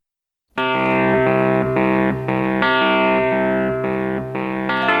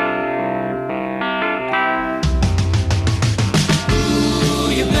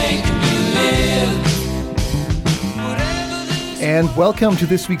welcome to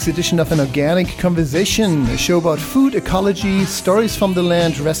this week's edition of An Organic Conversation, a show about food, ecology, stories from the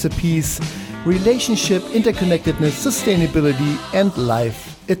land, recipes, relationship, interconnectedness, sustainability, and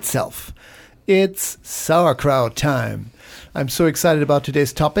life itself. It's sauerkraut time. I'm so excited about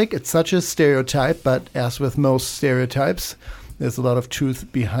today's topic. It's such a stereotype, but as with most stereotypes, there's a lot of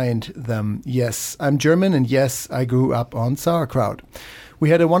truth behind them. Yes, I'm German, and yes, I grew up on sauerkraut. We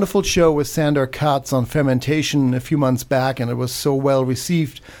had a wonderful show with Sander Katz on fermentation a few months back, and it was so well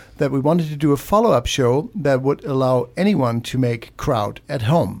received that we wanted to do a follow-up show that would allow anyone to make kraut at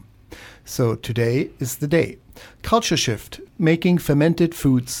home. So today is the day. Culture shift, making fermented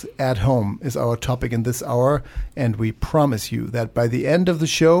foods at home is our topic in this hour, and we promise you that by the end of the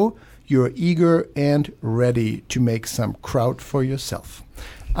show, you're eager and ready to make some kraut for yourself.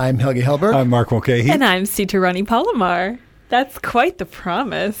 I'm Helge Hellberg. I'm Mark Mulcahy. And I'm Sitarani Palomar. That's quite the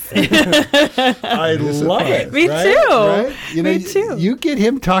promise. I love it. Me right? too. Right? Me too. You get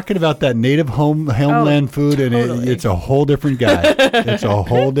him talking about that native homeland food, and totally. it's a whole different guy. It's a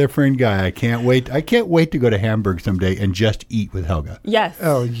whole different guy. I can't wait to go to Hamburg someday and just eat with Helga. Yes.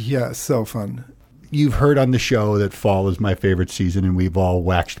 Oh, yeah, so fun. You've heard on the show that fall is my favorite season, and we've all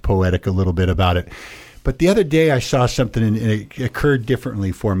waxed poetic a little bit about it. But the other day I saw something, and it occurred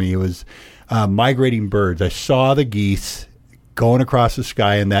differently for me. It was migrating birds. I saw the geese going across the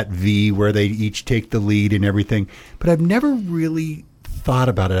sky in that V where they each take the lead and everything. But I've never really thought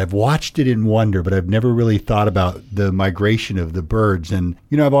about it. I've watched it in wonder, but I've never really thought about the migration of the birds. And,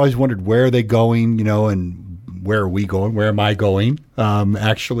 I've always wondered, where are they going, and where are we going? Where am I going,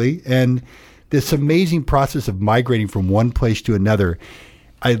 actually? And this amazing process of migrating from one place to another.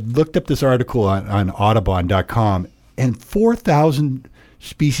 I looked up this article on Audubon.com, and 4,000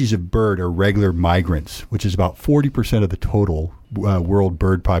 species of bird are regular migrants, which is about 40% of the total world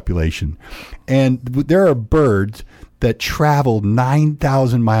bird population. And there are birds that travel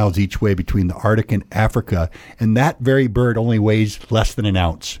 9,000 miles each way between the Arctic and Africa, and that very bird only weighs less than an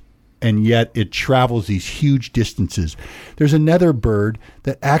ounce. And yet it travels these huge distances. There's another bird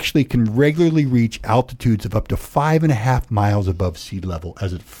that actually can regularly reach altitudes of up to 5.5 miles above sea level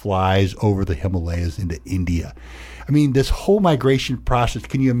as it flies over the Himalayas into India. I mean, this whole migration process,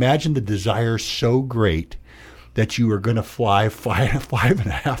 can you imagine the desire so great that you are going to fly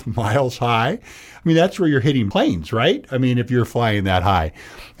 5.5 miles high? I mean, that's where you're hitting planes, right? I mean, if you're flying that high.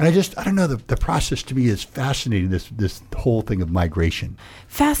 And I don't know, the process to me is fascinating, this whole thing of migration.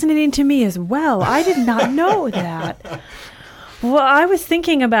 Fascinating to me as well. I did not know that. Well, I was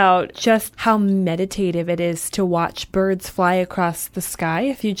thinking about just how meditative it is to watch birds fly across the sky.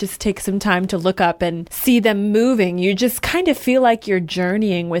 If you just take some time to look up and see them moving, you just kind of feel like you're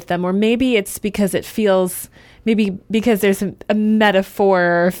journeying with them. Or maybe it's because because there's a metaphor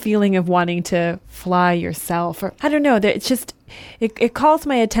or a feeling of wanting to fly yourself. Or I don't know. It's just, it calls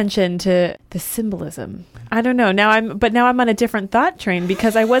my attention to the symbolism. I don't know. Now I'm on a different thought train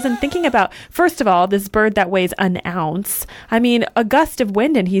because I wasn't thinking about, first of all, this bird that weighs an ounce. I mean, a gust of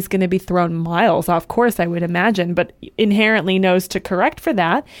wind and he's going to be thrown miles off course, I would imagine, but inherently knows to correct for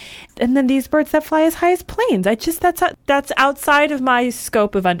that. And then these birds that fly as high as planes. That's outside of my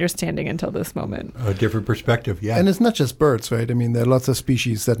scope of understanding until this moment. A different perspective, yeah. And it's not just birds, right? I mean, there are lots of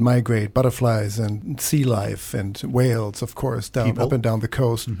species that migrate, butterflies and sea life and whales, of course, up and down the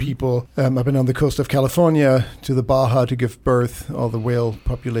coast. Mm-hmm. People up and down the coast of California to the Baja to give birth, all the whale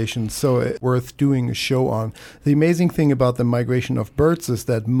populations. So it's worth doing a show on. The amazing thing about the migration of birds is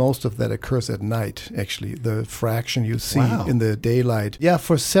that most of that occurs at night, actually. The fraction you see in the daylight. Yeah,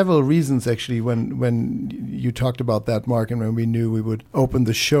 for several reasons, actually, when you talked about that, Mark, and when we knew we would open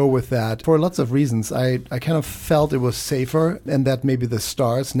the show with that. For lots of reasons. I kind of felt it was safer and that maybe the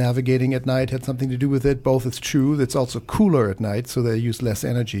stars navigating at night had something to do with it. Both is true. It's also cooler at night, so they use less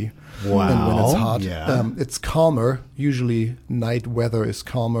energy than when it's hot. Yeah. It's calmer. Usually night weather is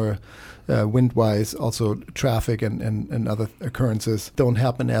calmer wind-wise. Also traffic and other occurrences don't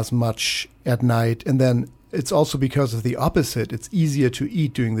happen as much at night. And then it's also because of the opposite. It's easier to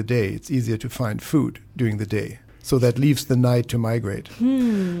eat during the day. It's easier to find food during the day. So that leaves the night to migrate.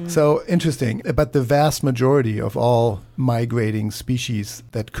 So interesting. But the vast majority of all migrating species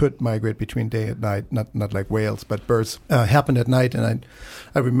that could migrate between day and night, not like whales, but birds, happen at night. And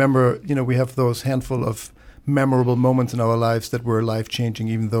I remember, we have those handful of memorable moments in our lives that were life-changing,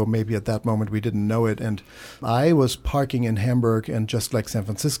 even though maybe at that moment we didn't know it. And I was parking in Hamburg, and just like San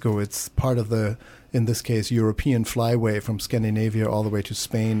Francisco, it's part of the, in this case, European flyway from Scandinavia all the way to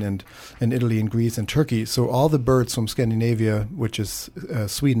Spain and Italy and Greece and Turkey. So all the birds from Scandinavia, which is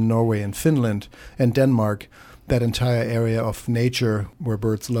Sweden, Norway, and Finland, and Denmark, that entire area of nature where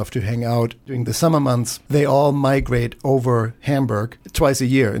birds love to hang out during the summer months, they all migrate over Hamburg twice a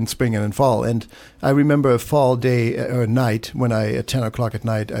year in spring and in fall. And I remember a fall day or night when at 10 o'clock at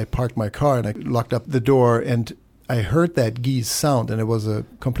night, I parked my car and I locked up the door and I heard that geese sound, and it was a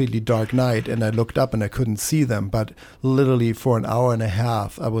completely dark night, and I looked up and I couldn't see them. But literally for an hour and a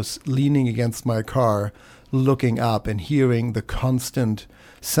half, I was leaning against my car, looking up and hearing the constant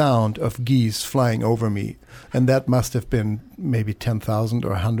sound of geese flying over me. And that must have been maybe 10,000 or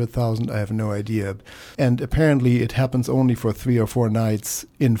 100,000. I have no idea. And apparently it happens only for 3 or 4 nights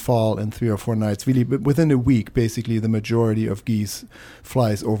in fall and 3 or 4 nights. Really, but within a week, basically, the majority of geese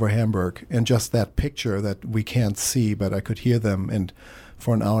flies over Hamburg. And just that picture that we can't see, but I could hear them. And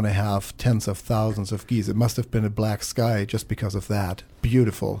for an hour and a half, tens of thousands of geese. It must have been a black sky just because of that.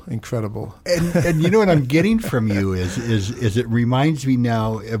 Beautiful, incredible. And you know what I'm getting from you is it reminds me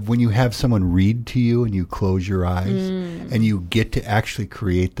now of when you have someone read to you and you close your eyes and you get to actually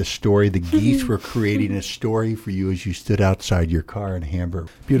create the story. The geese were creating a story for you as you stood outside your car in Hamburg.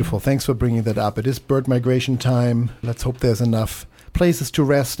 Beautiful. Thanks for bringing that up. It is bird migration time. Let's hope there's enough places to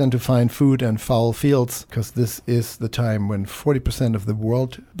rest and to find food and foul fields, because this is the time when 40% of the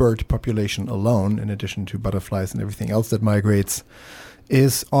world bird population alone, in addition to butterflies and everything else that migrates,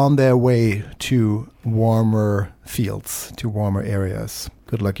 is on their way to warmer fields, to warmer areas.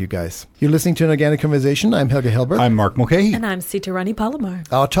 Good luck, you guys. You're listening to An Organic Conversation. I'm Helge Helbert. I'm Mark Mulcahy. And I'm Sita Rani Palomar.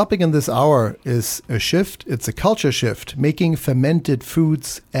 Our topic in this hour is a shift. It's a culture shift, making fermented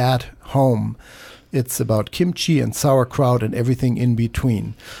foods at home. It's about kimchi and sauerkraut and everything in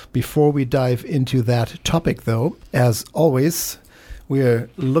between. Before we dive into that topic, though, as always, we're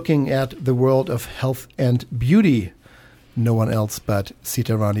looking at the world of health and beauty. No one else but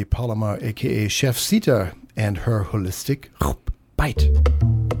Sita Rani Palomar, a.k.a. Chef Sita, and her holistic bite.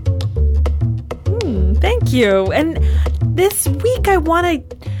 Thank you. And this week I want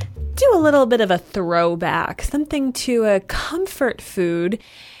to do a little bit of a throwback, something to a comfort food.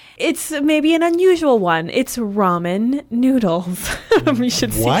 It's maybe an unusual one. It's ramen noodles. You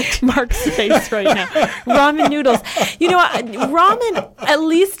should see Mark's face right now. Ramen noodles. You know, ramen, at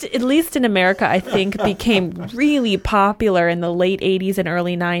least in America, I think, became really popular in the late 80s and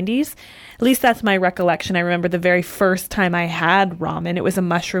early 90s. At least that's my recollection. I remember the very first time I had ramen. It was a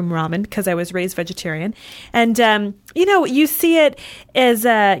mushroom ramen because I was raised vegetarian. And, you know, you see it as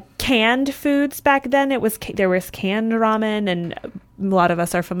canned foods back then. There was canned ramen, and a lot of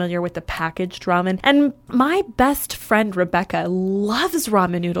us are familiar with the packaged ramen. And my best friend, Rebecca, loves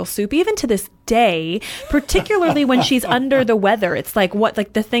ramen noodle soup, even to this day, particularly when she's under the weather. It's like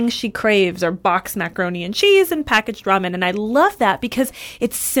the things she craves are boxed macaroni and cheese and packaged ramen. And I love that because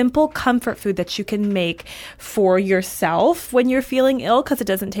it's simple comfort food that you can make for yourself when you're feeling ill, because it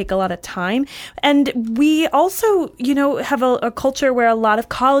doesn't take a lot of time. And we also, you know, have a culture where a lot of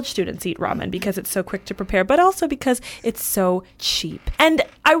college students eat ramen because it's so quick to prepare, but also because it's so cheap. And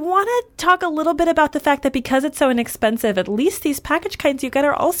I want to talk a little bit about the fact that because it's so inexpensive, at least these packaged kinds you get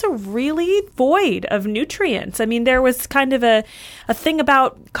are also really void of nutrients. I mean, there was kind of a thing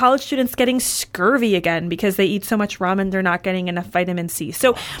about college students getting scurvy again because they eat so much ramen, they're not getting enough vitamin C.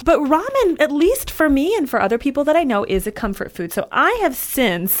 So, but ramen, at least for me and for other people that I know, is a comfort food. So I have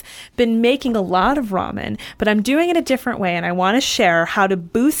since been making a lot of ramen, but I'm doing it a different way. And I want to share how to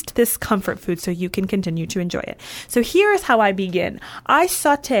boost this comfort food so you can continue to enjoy it. So here's how I begin. I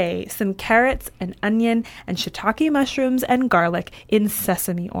saute some carrots and onion and shiitake mushrooms and garlic in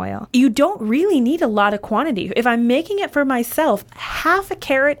sesame oil. You don't really need a lot of quantity. If I'm making it for myself, half a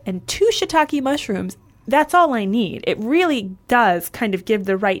carrot and 2 shiitake mushrooms, that's all I need. It really does kind of give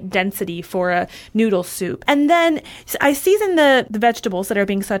the right density for a noodle soup. And then I season the vegetables that are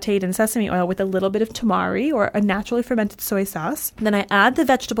being sauteed in sesame oil with a little bit of tamari or a naturally fermented soy sauce. Then I add the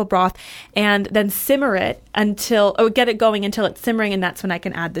vegetable broth and then simmer it get it going until it's simmering, and that's when I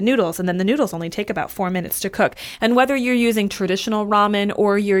can add the noodles. And then the noodles only take about 4 minutes to cook. And whether you're using traditional ramen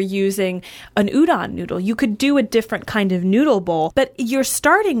or you're using an udon noodle, you could do a different kind of noodle bowl, but you're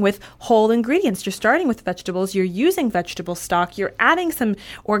starting with whole ingredients. You're starting with vegetables, you're using vegetable stock, you're adding some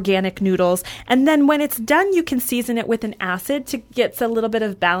organic noodles, and then when it's done, you can season it with an acid to get a little bit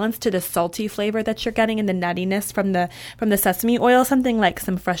of balance to the salty flavor that you're getting and the nuttiness from the sesame oil, something like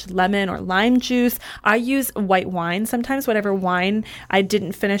some fresh lemon or lime juice. I use white wine sometimes, whatever wine I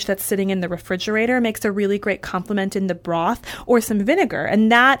didn't finish that's sitting in the refrigerator makes a really great complement in the broth, or some vinegar.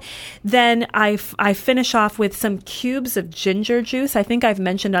 And that then I finish off with some cubes of ginger juice. I think I've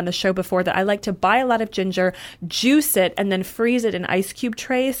mentioned on the show before that I like to buy a lot lot of ginger, juice it, and then freeze it in ice cube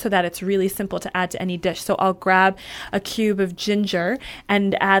trays so that it's really simple to add to any dish. So I'll grab a cube of ginger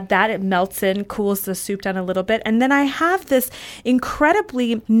and add that. It melts in, cools the soup down a little bit. And then I have this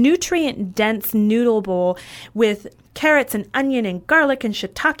incredibly nutrient-dense noodle bowl with carrots and onion and garlic and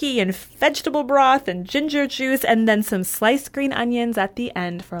shiitake and vegetable broth and ginger juice, and then some sliced green onions at the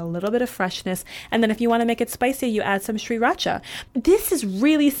end for a little bit of freshness. And then if you want to make it spicy, you add some sriracha. This is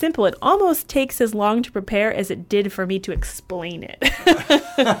really simple. It almost takes as long to prepare as it did for me to explain it.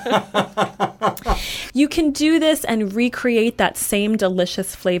 You can do this and recreate that same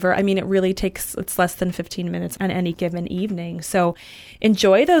delicious flavor. I mean, it's less than 15 minutes on any given evening. So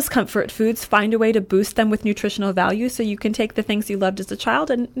enjoy those comfort foods. Find a way to boost them with nutritional value so you can take the things you loved as a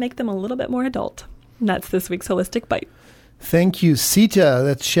child and make them a little bit more adult. And that's this week's Holistic Bite. Thank you, Sita.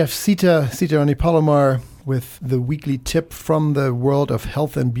 That's Chef Sita Rani Palomar with the weekly tip from the world of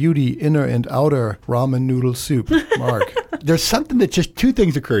health and beauty, inner and outer ramen noodle soup. Mark. There's something that just two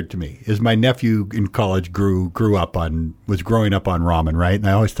things occurred to me. Is my nephew in college was growing up on ramen, right? And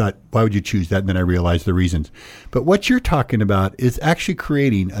I always thought, why would you choose that? And then I realized the reasons. But what you're talking about is actually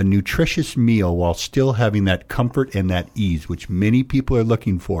creating a nutritious meal while still having that comfort and that ease, which many people are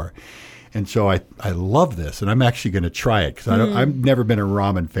looking for. And so I love this, and I'm actually going to try it because I've never been a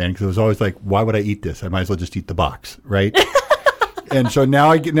ramen fan because it was always like, why would I eat this? I might as well just eat the box, right? And so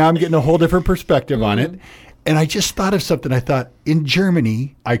now I'm getting a whole different perspective on it. And I just thought of something. I thought, in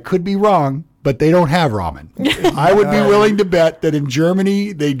Germany, I could be wrong, but they don't have ramen. I would be willing to bet that in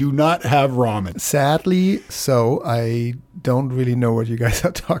Germany, they do not have ramen. Sadly, so I don't really know what you guys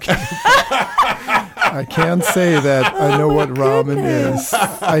are talking about. I can't say that I know what ramen is.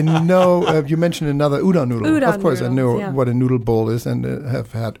 I know you mentioned another udon noodle. Of course, I know what a noodle bowl is and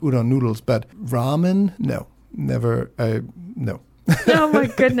have had udon noodles, but ramen, no, never. No. Oh my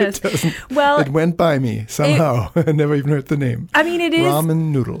goodness. It went by me somehow. I never even heard the name. I mean, it is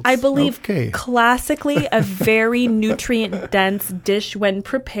ramen noodles. I believe classically a very nutrient dense dish when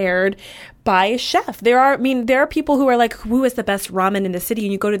prepared by a chef. There are people who are like, who is the best ramen in the city?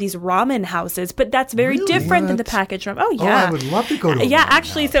 And you go to these ramen houses, but that's very different than the packaged ramen. Oh yeah. Oh, I would love to go to a ramen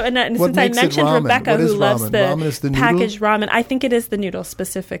actually. house. So and since I mentioned Rebecca who loves the packaged ramen, I think it is the noodle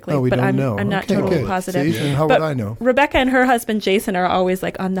specifically. Oh, we but don't I'm know. not totally positive. See? And how would I know? Rebecca and her husband Jason are always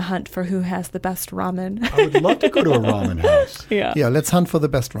like on the hunt for who has the best ramen. I would love to go to a ramen house. Yeah, let's hunt for the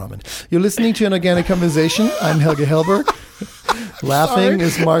best ramen. You're listening to An Organic Conversation. I'm Helge Helberg. Laughing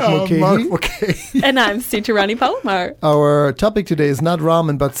is Mark Mulcahy. And I'm Sita Rani Palomar. Our topic today is not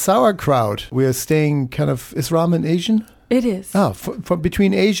ramen, but sauerkraut. We are staying is ramen Asian? It is.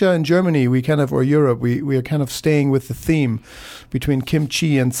 Between Asia and Germany, or Europe, we are kind of staying with the theme between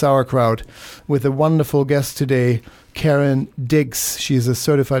kimchi and sauerkraut with a wonderful guest today, Karen Diggs. She is a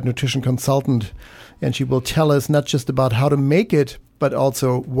certified nutrition consultant, and she will tell us not just about how to make it, but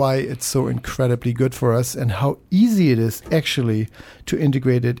also why it's so incredibly good for us and how easy it is actually to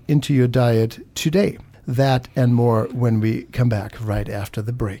integrate it into your diet today. That and more when we come back right after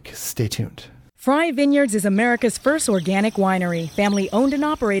the break. Stay tuned. Fry Vineyards is America's first organic winery, family owned and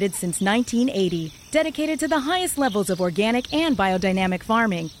operated since 1980. Dedicated to the highest levels of organic and biodynamic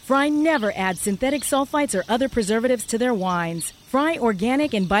farming, Fry never adds synthetic sulfites or other preservatives to their wines. Fry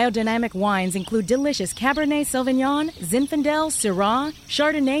organic and biodynamic wines include delicious Cabernet Sauvignon, Zinfandel, Syrah,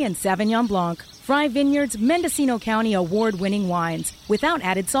 Chardonnay, and Sauvignon Blanc. Fry Vineyards Mendocino County award-winning wines without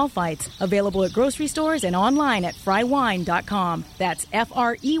added sulfites. Available at grocery stores and online at frywine.com. That's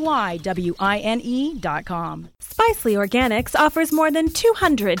FREYWINE.com. Spicely Organics offers more than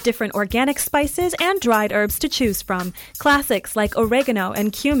 200 different organic spices and dried herbs to choose from. Classics like oregano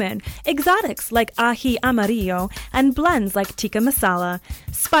and cumin, exotics like ají amarillo, and blends like tikka masala.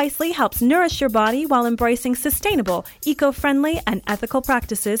 Spicely helps nourish your body while embracing sustainable, eco-friendly, and ethical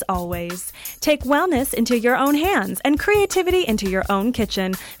practices always. Take wellness into your own hands and creativity into your own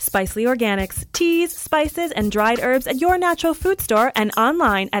kitchen. Spicely Organics, teas, spices, and dried herbs at your natural food store and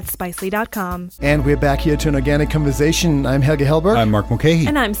online at spicely.com. And we're back here to An Organic Conversation. I'm Helge Helberg. I'm Mark Mulcahy.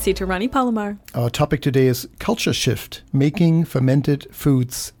 And I'm Sita Rani Palomar. Our topic today is culture shift, making fermented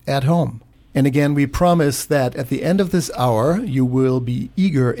foods at home. And again, we promise that at the end of this hour, you will be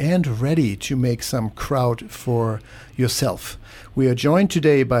eager and ready to make some kraut for yourself. We are joined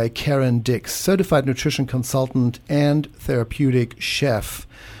today by Karen Diggs, certified nutrition consultant and therapeutic chef.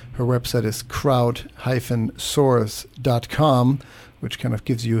 Her website is kraut-source.com, which kind of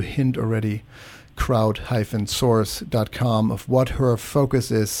gives you a hint already, kraut-source.com, of what her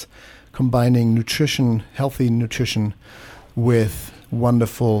focus is, combining nutrition, healthy nutrition, with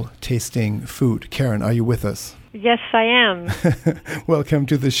wonderful tasting food. Karen, are you with us? Yes, I am. Welcome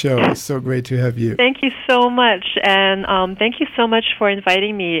to the show. It's so great to have you. Thank you so much, and thank you so much for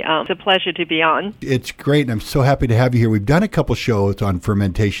inviting me. It's a pleasure to be on. It's great, and I'm so happy to have you here. We've done a couple shows on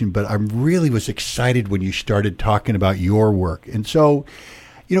fermentation, but I really was excited when you started talking about your work. And so,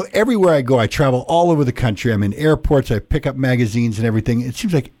 you know, everywhere I go, I travel all over the country. I'm in airports, I pick up magazines and everything. It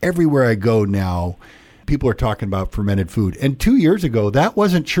seems like everywhere I go now, people are talking about fermented food. And 2 years ago, that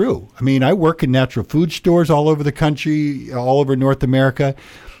wasn't true. I mean, I work in natural food stores all over the country, all over North America.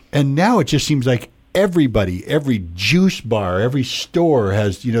 And now it just seems like everybody, every juice bar, every store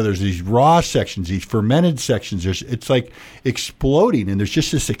has, you know, there's these raw sections, these fermented sections. It's like exploding. And there's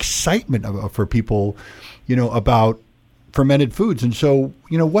just this excitement for people, you know, about fermented foods. And so,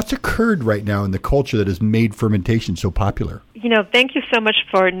 you know, what's occurred right now in the culture that has made fermentation so popular? You know, thank you so much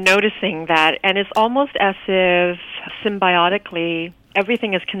for noticing that. And it's almost as if symbiotically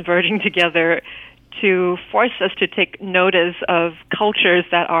everything is converging together to force us to take notice of cultures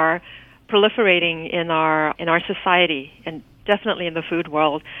that are proliferating in our society, and definitely in the food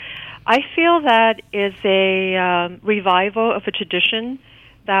world. I feel that is a revival of a tradition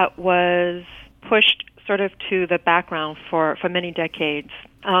that was pushed sort of to the background for many decades.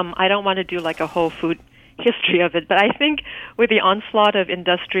 I don't want to do like a whole food history of it, but I think with the onslaught of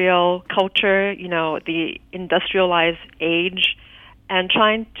industrial culture, you know, the industrialized age, and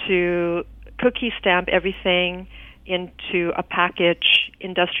trying to cookie stamp everything into a package,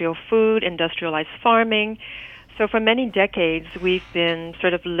 industrial food, industrialized farming. So for many decades, we've been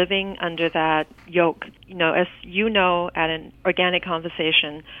sort of living under that yoke. You know, as you know, at an organic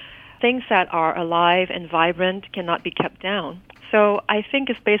conversation, things that are alive and vibrant cannot be kept down. So I think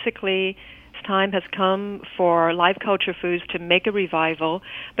it's basically time has come for live culture foods to make a revival,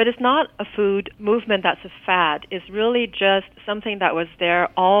 but it's not a food movement that's a fad. It's really just something that was there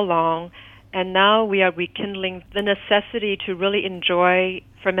all along, and now we are rekindling the necessity to really enjoy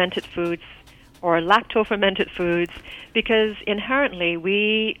fermented foods or lacto-fermented foods, because inherently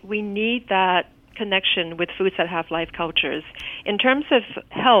we need that connection with foods that have live cultures. In terms of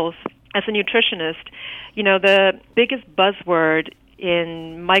health, as a nutritionist, you know, the biggest buzzword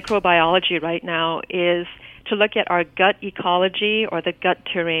in microbiology right now is to look at our gut ecology or the gut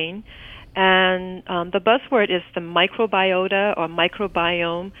terrain. And the buzzword is the microbiota or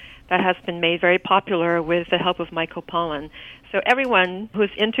microbiome that has been made very popular with the help of mycopollen. So everyone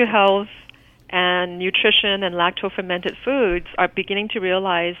who's into health and nutrition and lacto-fermented foods are beginning to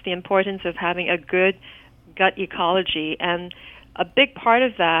realize the importance of having a good gut ecology. And a big part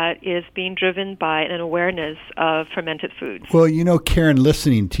of that is being driven by an awareness of fermented foods. Well, you know, Karen,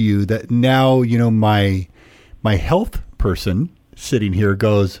 listening to you, that now, you know, my health person sitting here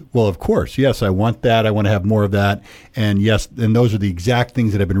goes, well, of course, yes, I want that. I want to have more of that. And yes, and those are the exact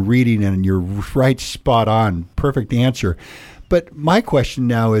things that I've been reading, and you're right, spot on, perfect answer. But my question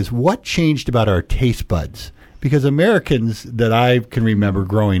now is, what changed about our taste buds? Because Americans that I can remember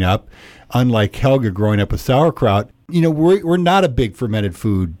growing up, unlike Helga growing up with sauerkraut, you know, we're not a big fermented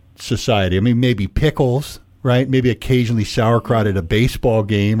food society. I mean, maybe pickles, right? Maybe occasionally sauerkraut at a baseball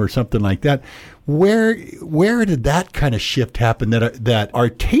game or something like that. Where did that kind of shift happen, that our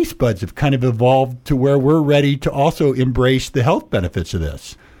taste buds have kind of evolved to where we're ready to also embrace the health benefits of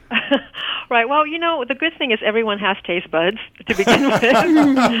this? Right. Well, you know, the good thing is everyone has taste buds to begin with.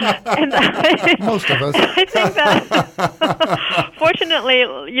 And most of us. I think that, fortunately,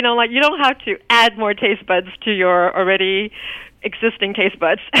 you know, like you don't have to add more taste buds to your already existing taste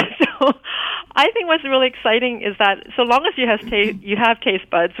buds. So I think what's really exciting is that so long as you have taste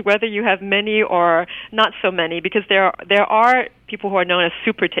buds, whether you have many or not so many, because there are people who are known as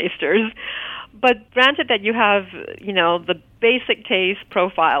super tasters. But granted that you have, you know, the basic taste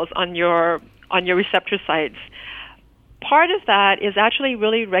profiles on your receptor sites, part of that is actually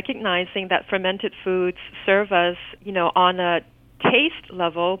really recognizing that fermented foods serve us, you know, on a taste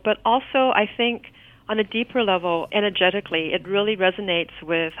level, but also I think on a deeper level, energetically, it really resonates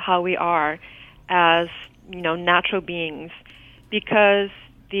with how we are as, you know, natural beings, because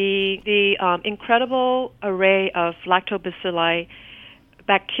the incredible array of lactobacilli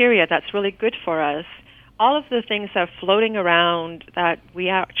bacteria that's really good for us, all of the things that are floating around that we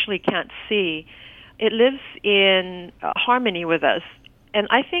actually can't see, it lives in harmony with us. And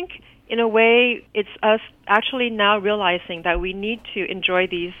I think, in a way, it's us actually now realizing that we need to enjoy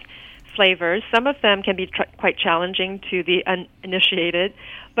these flavors. Some of them can be quite challenging to the uninitiated,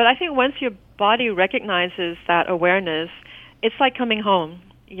 but I think once your body recognizes that awareness, it's like coming home,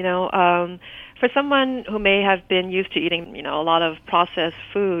 you know. For someone who may have been used to eating, you know, a lot of processed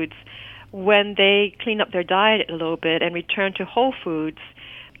foods, when they clean up their diet a little bit and return to whole foods,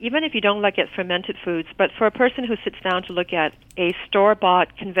 even if you don't look at fermented foods, but for a person who sits down to look at a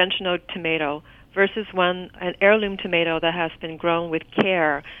store-bought conventional tomato versus an heirloom tomato that has been grown with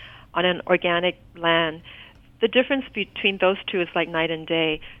care on an organic land, the difference between those two is like night and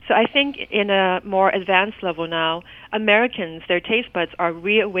day. So I think in a more advanced level now, Americans, their taste buds are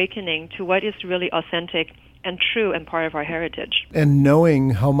reawakening to what is really authentic and true and part of our heritage. And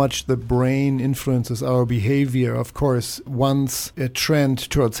knowing how much the brain influences our behavior, of course, once a trend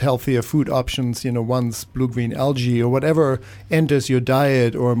towards healthier food options, once blue-green algae or whatever enters your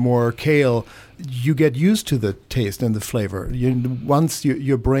diet, or more kale, you get used to the taste and the flavor. Once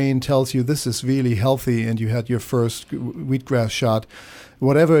your brain tells you this is really healthy and you had your first wheatgrass shot,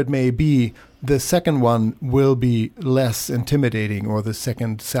 whatever it may be, the second one will be less intimidating, or the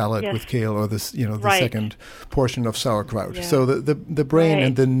second salad with kale, or the second portion of sauerkraut. Yeah. So the brain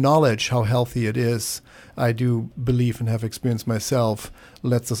and the knowledge how healthy it is, I do believe and have experienced myself,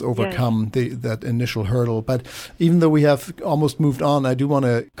 lets us overcome that initial hurdle. But even though we have almost moved on, I do want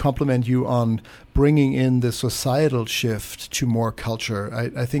to compliment you on bringing in the societal shift to more culture.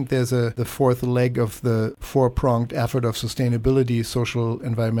 I think there's the fourth leg of the four-pronged effort of sustainability: social,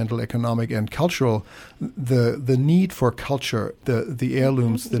 environmental, economic, and cultural. The need for culture, the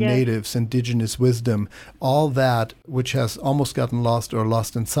heirlooms, the natives, indigenous wisdom, all that which has almost gotten lost or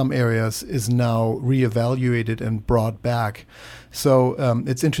lost in some areas is now reevaluated and brought back. So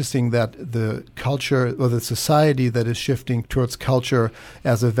it's interesting that the culture, or the society that is shifting towards culture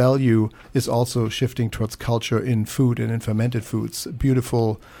as a value, is also shifting towards culture in food and in fermented foods.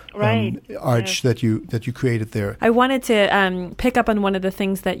 Beautiful arch that you created there. I wanted to pick up on one of the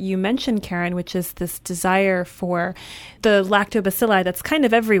things that you mentioned, Karen, which is this desire for the lactobacilli that's kind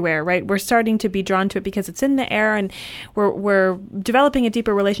of everywhere, right? We're starting to be drawn to it because it's in the air, and we're developing a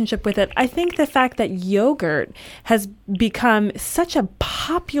deeper relationship with it. I think the fact that yogurt has become such a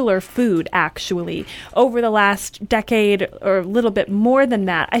popular food, actually, over the last decade or a little bit more than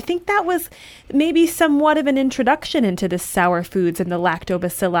that, I think that was maybe somewhat of an introduction into the sour foods and the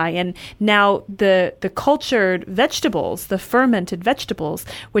lactobacilli. And now the cultured vegetables, the fermented vegetables,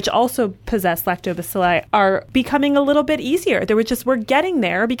 which also possess lactobacilli, are becoming a little bit easier. We're getting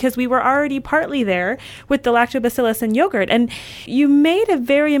there because we were already partly there with the lactobacillus in yogurt. And you made a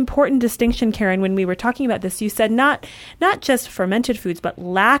very important distinction, Karen, when we were talking about this. You said not just fermented foods, but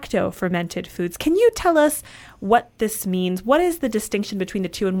lacto-fermented foods. Can you tell us what this means? What is the distinction between the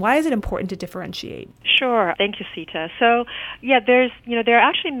two, and why is it important to differentiate? Sure. Thank you, Sita. So, there are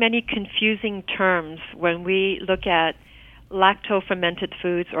actually many confusing terms when we look at lacto-fermented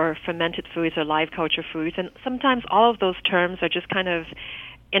foods or fermented foods or live culture foods, and sometimes all of those terms are just kind of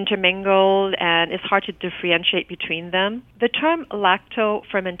intermingled, and it's hard to differentiate between them. The term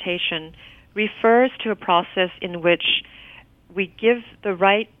lacto-fermentation refers to a process in which we give the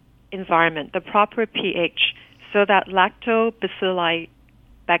right environment, the proper pH, so that lactobacilli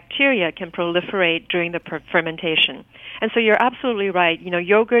bacteria can proliferate during the fermentation. And so you're absolutely right.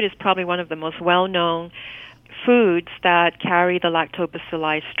 Yogurt is probably one of the most well-known foods that carry the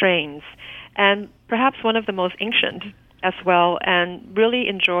lactobacilli strains, and perhaps one of the most ancient as well, and really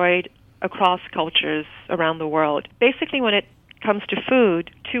enjoyed across cultures around the world. Basically, when it comes to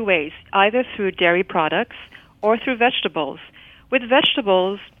food, two ways: either through dairy products or through vegetables. With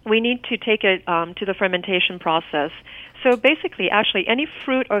vegetables, we need to take it to the fermentation process. So basically, actually, any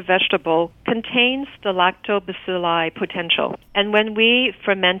fruit or vegetable contains the lactobacilli potential. And when we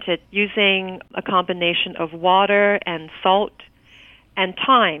ferment it using a combination of water and salt and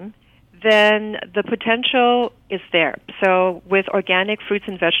thyme, then the potential is there. So with organic fruits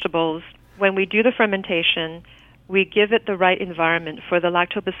and vegetables, when we do the fermentation, we give it the right environment for the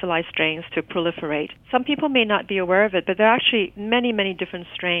lactobacilli strains to proliferate. Some people may not be aware of it, but there are actually many, many different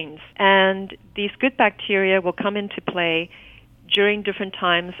strains. And these good bacteria will come into play during different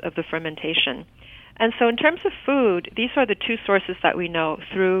times of the fermentation. And so in terms of food, these are the two sources that we know,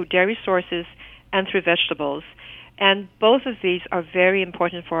 through dairy sources and through vegetables. And both of these are very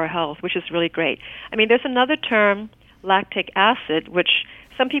important for our health, which is really great. I mean, there's another term, lactic acid, which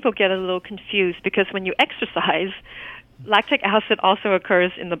some people get a little confused, because when you exercise, lactic acid also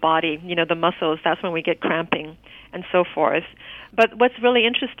occurs in the body, the muscles. That's when we get cramping and so forth. But what's really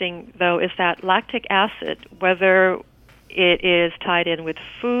interesting, though, is that lactic acid, whether it is tied in with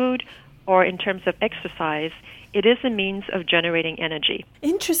food or in terms of exercise, it is a means of generating energy.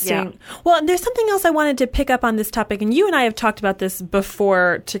 Interesting. Yeah. Well, there's something else I wanted to pick up on this topic, and you and I have talked about this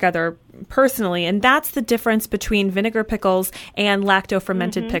before together personally, and that's the difference between vinegar pickles and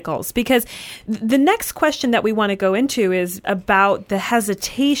lacto-fermented pickles. Because the next question that we want to go into is about the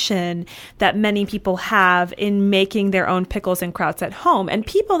hesitation that many people have in making their own pickles and krauts at home. And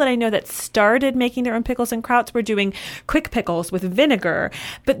people that I know that started making their own pickles and krauts were doing quick pickles with vinegar.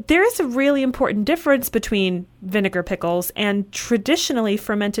 But there's a really important difference between vinegar pickles and traditionally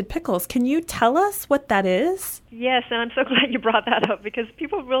fermented pickles. Can you tell us what that is? Yes, and I'm so glad you brought that up because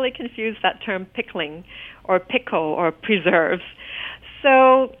people really confuse that term pickling or pickle or preserves.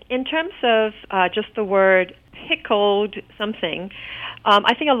 So in terms of just the word pickled something,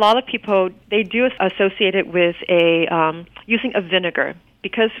 I think a lot of people, they do associate it with using a vinegar,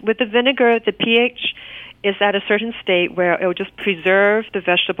 because with the vinegar, the pH is at a certain state where it will just preserve the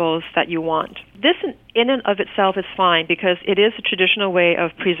vegetables that you want. This in and of itself is fine because it is a traditional way of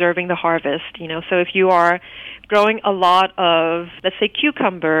preserving the harvest. So if you are growing a lot of, let's say,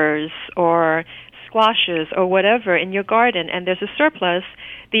 cucumbers or squashes or whatever in your garden and there's a surplus,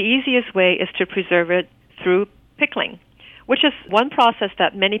 the easiest way is to preserve it through pickling, which is one process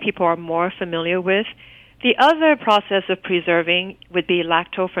that many people are more familiar with. The other process of preserving would be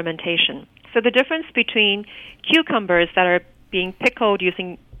lacto-fermentation. So the difference between cucumbers that are being pickled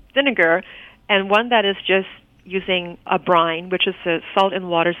using vinegar and one that is just using a brine, which is a salt and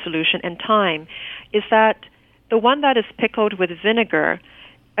water solution, and thyme, is that the one that is pickled with vinegar,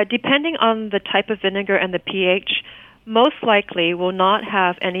 depending on the type of vinegar and the pH, most likely will not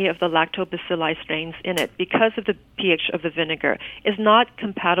have any of the lactobacilli strains in it because of the pH of the vinegar. Is not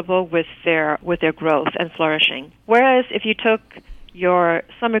compatible with their growth and flourishing. Whereas if you took your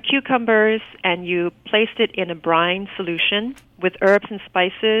summer cucumbers and you placed it in a brine solution with herbs and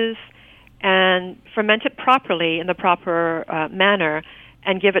spices and ferment it properly in the proper manner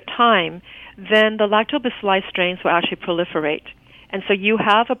and give it time, then the lactobacilli strains will actually proliferate. And so you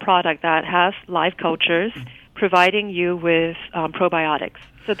have a product that has live cultures providing you with probiotics.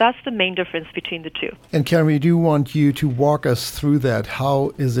 So that's the main difference between the two. And Karen, we do want you to walk us through that.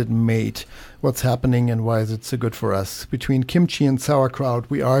 How is it made? What's happening and why is it so good for us? Between kimchi and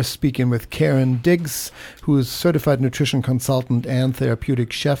sauerkraut, we are speaking with Karen Diggs, who is certified nutrition consultant and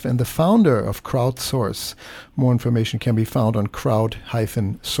therapeutic chef and the founder of Crowdsource. More information can be found on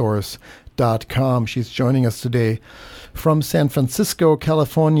crowd-source.com. She's joining us today from San Francisco,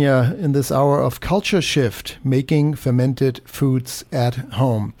 California, in this hour of Culture Shift, making fermented foods at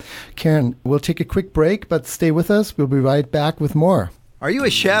home. Karen, we'll take a quick break, but stay with us. We'll be right back with more. Are you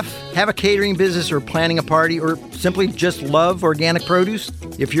a chef, have a catering business, or planning a party, or simply just love organic produce?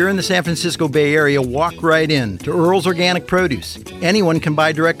 If you're in the San Francisco Bay Area, walk right in to Earl's Organic Produce. Anyone can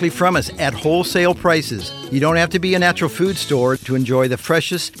buy directly from us at wholesale prices. You don't have to be a natural food store to enjoy the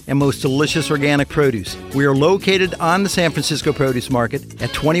freshest and most delicious organic produce. We are located on the San Francisco Produce Market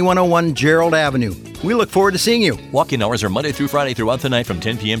at 2101 Gerald Avenue. We look forward to seeing you. Walk-in hours are Monday through Friday throughout the night from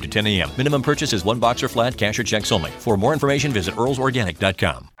 10 p.m. to 10 a.m. Minimum purchase is 1 box or flat, cash or checks only. For more information, visit earlsorganic.com.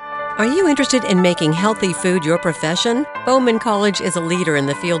 Are you interested in making healthy food your profession? Bowman College is a leader in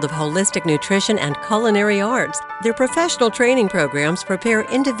the field of holistic nutrition and culinary arts. Their professional training programs prepare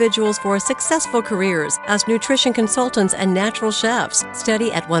individuals for successful careers as nutrition consultants and natural chefs.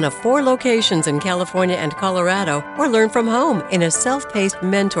 Study at one of 4 locations in California and Colorado, or learn from home in a self-paced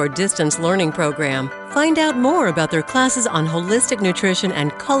mentor distance learning program. Find out more about their classes on holistic nutrition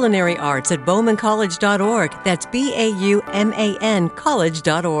and culinary arts at bowmancollege.org. That's BAUMAN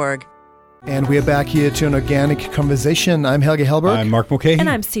college.org. And we are back here to an organic conversation. I'm Helge Hellberg. I'm Mark Mulcahy. And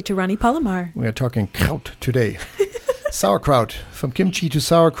I'm Sita Rani Palomar. We are talking kraut today. Sauerkraut. From kimchi to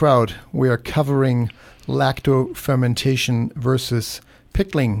sauerkraut, we are covering lacto-fermentation versus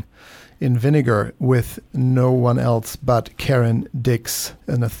pickling in vinegar with no one else but Karen Diggs,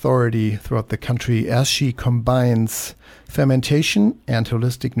 an authority throughout the country as she combines fermentation and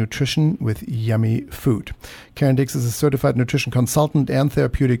holistic nutrition with yummy food. Karen Diggs is a certified nutrition consultant and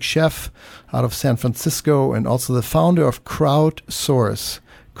therapeutic chef out of San Francisco and also the founder of Crowdsource,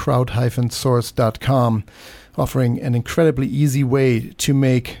 crowd-source.com, offering an incredibly easy way to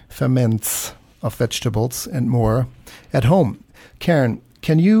make ferments of vegetables and more at home. Karen,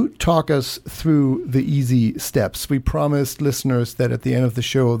 can you talk us through the easy steps? We promised listeners that at the end of the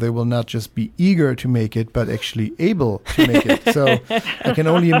show, they will not just be eager to make it, but actually able to make it. So I can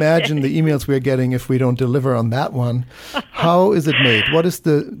only imagine the emails we're getting if we don't deliver on that one. How is it made? What is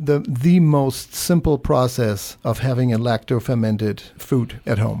the most simple process of having a lacto-fermented food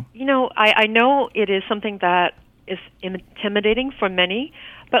at home? I know it is something that is intimidating for many,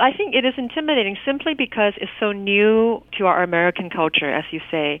 but I think it is intimidating simply because it's so new to our American culture, as you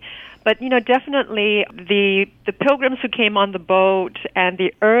say. But, definitely the pilgrims who came on the boat and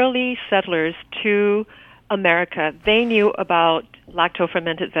the early settlers to America, they knew about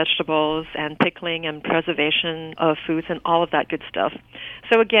lacto-fermented vegetables and pickling and preservation of foods and all of that good stuff.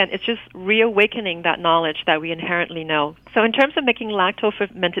 So again, it's just reawakening that knowledge that we inherently know. So in terms of making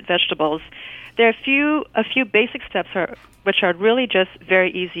lacto-fermented vegetables, there are a few basic steps which are really just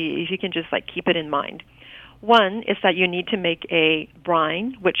very easy if you can just keep it in mind. One is that you need to make a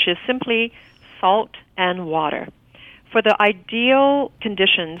brine, which is simply salt and water. For the ideal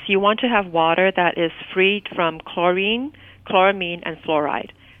conditions, you want to have water that is freed from chlorine, chloramine, and fluoride.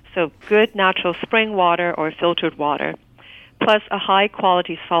 So good natural spring water or filtered water, plus a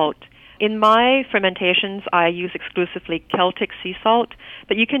high-quality salt. In my fermentations, I use exclusively Celtic sea salt,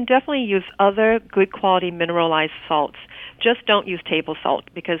 but you can definitely use other good-quality mineralized salts. Just don't use table salt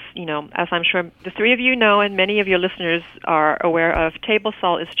because, as I'm sure the three of you know and many of your listeners are aware of, table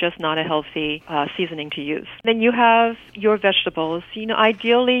salt is just not a healthy seasoning to use. Then you have your vegetables.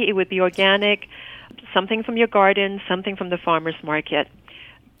 Ideally it would be organic, something from your garden, something from the farmer's market.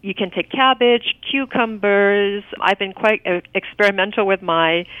 You can take cabbage, cucumbers. I've been quite experimental with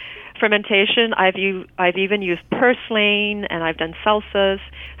my fermentation. I've even used purslane, and I've done salsas.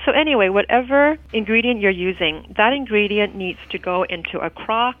 So anyway, whatever ingredient you're using, that ingredient needs to go into a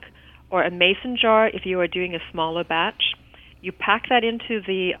crock or a mason jar if you are doing a smaller batch. You pack that into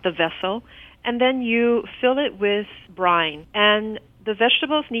the vessel, and then you fill it with brine. And the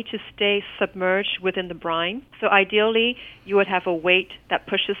vegetables need to stay submerged within the brine. So ideally, you would have a weight that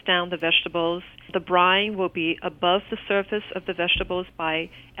pushes down the vegetables. The brine will be above the surface of the vegetables by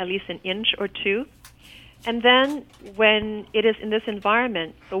at least an inch or two. And then when it is in this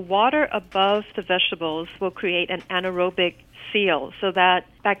environment, the water above the vegetables will create an anaerobic seal so that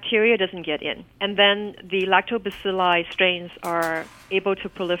bacteria doesn't get in. And then the lactobacilli strains are able to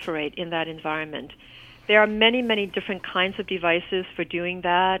proliferate in that environment. There are many, many different kinds of devices for doing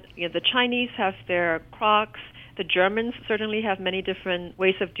that. The Chinese have their crocks. The Germans certainly have many different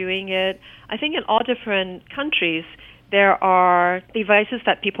ways of doing it. I think in all different countries, there are devices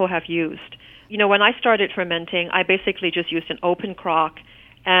that people have used. When I started fermenting, I basically just used an open crock.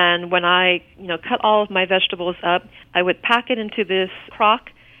 And when I, cut all of my vegetables up, I would pack it into this crock,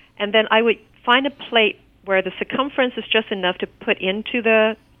 and then I would find a plate where the circumference is just enough to put into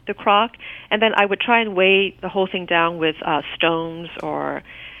the crock, and then I would try and weigh the whole thing down with stones or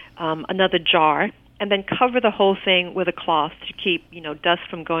another jar, and then cover the whole thing with a cloth to keep, dust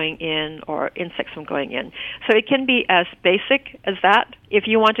from going in or insects from going in. So it can be as basic as that. If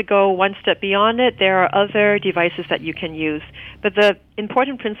you want to go one step beyond it, there are other devices that you can use. But the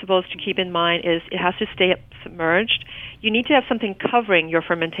important principles to keep in mind is it has to stay submerged. You need to have something covering your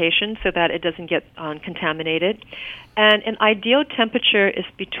fermentation so that it doesn't get contaminated. And an ideal temperature is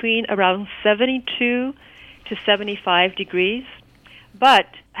between around 72 to 75 degrees. But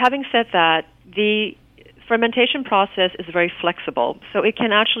having said that, the fermentation process is very flexible, so it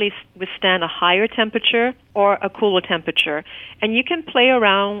can actually withstand a higher temperature or a cooler temperature. And you can play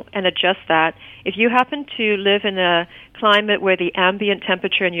around and adjust that. If you happen to live in a climate where the ambient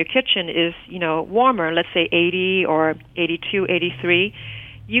temperature in your kitchen is, warmer, let's say 80 or 82, 83,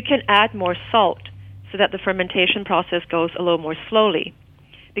 you can add more salt so that the fermentation process goes a little more slowly.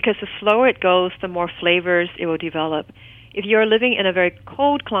 Because the slower it goes, the more flavors it will develop. If you're living in a very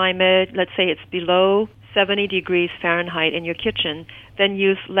cold climate, let's say it's below 70 degrees Fahrenheit in your kitchen, then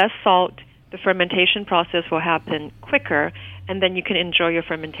use less salt. The fermentation process will happen quicker, and then you can enjoy your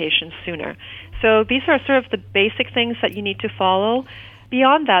fermentation sooner. So these are sort of the basic things that you need to follow.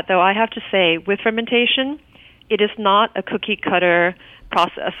 Beyond that, though, I have to say, with fermentation, it is not a cookie-cutter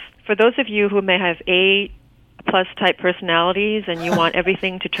process. For those of you who may have A-plus type personalities and you want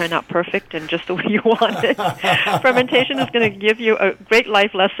everything to turn out perfect and just the way you want it, fermentation is going to give you a great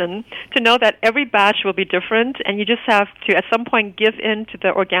life lesson to know that every batch will be different, and you just have to, at some point, give in to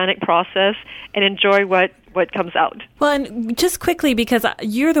the organic process and enjoy what comes out. Well, and just quickly, because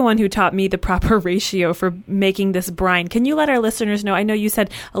you're the one who taught me the proper ratio for making this brine, can you let our listeners know? I know you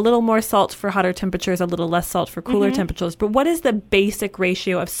said a little more salt for hotter temperatures, a little less salt for cooler temperatures, but what is the basic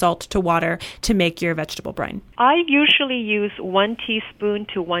ratio of salt to water to make your vegetable brine? I usually use 1 teaspoon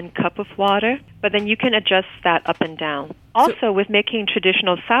to 1 cup of water, but then you can adjust that up and down. Also, with making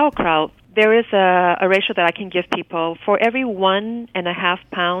traditional sauerkraut, there is a ratio that I can give people. For every 1.5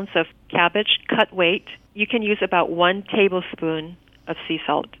 pounds of cabbage cut weight, you can use about 1 tablespoon of sea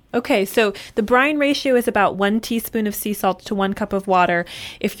salt. Okay, so the brine ratio is about 1 teaspoon of sea salt to 1 cup of water.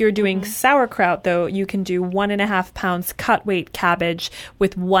 If you're doing sauerkraut, though, you can do 1.5 pounds cut weight cabbage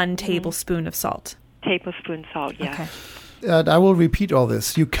with 1 tablespoon of salt. Tablespoon salt, yeah. Okay. I will repeat all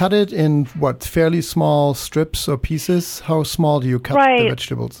this. You cut it in fairly small strips or pieces? How small do you cut the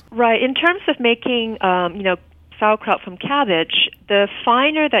vegetables? Right. In terms of making, sauerkraut from cabbage, the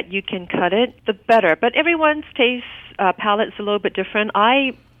finer that you can cut it, the better. But everyone's taste palate is a little bit different.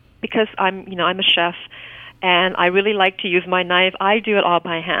 Because I'm a chef, and I really like to use my knife, I do it all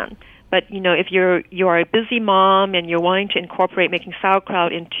by hand. But if you are a busy mom and you're wanting to incorporate making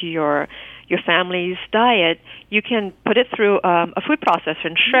sauerkraut into your family's diet, you can put it through a food processor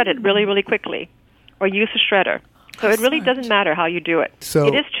and shred it really, really quickly, or use a shredder. So it really doesn't matter how you do it. So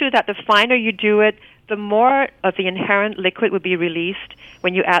it is true that the finer you do it, the more of the inherent liquid would be released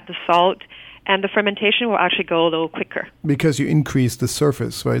when you add the salt, and the fermentation will actually go a little quicker. Because you increase the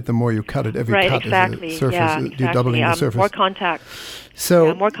surface, right? The more you cut it, every cut exactly. is a surface. Yeah, You're exactly. doubling the surface. More contact.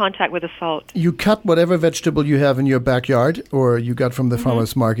 So more contact with the salt. You cut whatever vegetable you have in your backyard or you got from the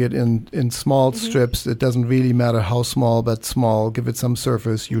farmer's market in small strips. It doesn't really matter how small, but small. Give it some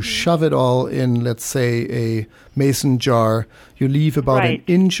surface. You shove it all in, let's say, a mason jar. You leave about an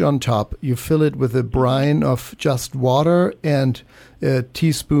inch on top. You fill it with a brine of just water and a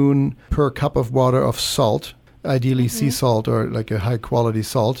teaspoon per cup of water of salt, ideally sea salt or like a high-quality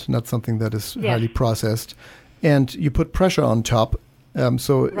salt, not something that is highly processed. And you put pressure on top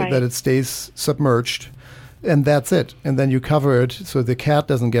so that it stays submerged. And that's it. And then you cover it so the cat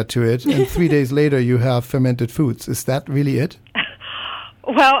doesn't get to it. And 3 days later, you have fermented foods. Is that really it?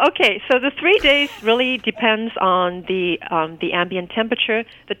 Well, okay. So the 3 days really depends on the ambient temperature,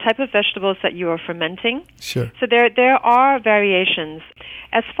 the type of vegetables that you are fermenting. Sure. So there are variations.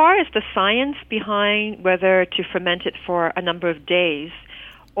 As far as the science behind whether to ferment it for a number of days,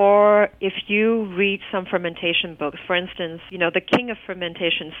 or if you read some fermentation books, for instance, the king of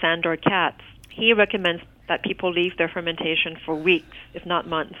fermentation, Sandor Katz, he recommends that people leave their fermentation for weeks, if not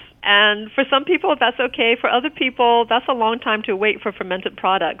months. And for some people, that's okay. For other people, that's a long time to wait for fermented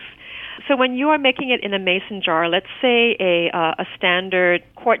products. So when you are making it in a mason jar, let's say a standard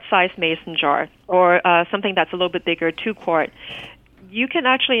quart-sized mason jar, or something that's a little bit bigger, 2 quart, you can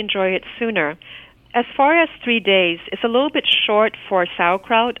actually enjoy it sooner. As far as 3 days, it's a little bit short for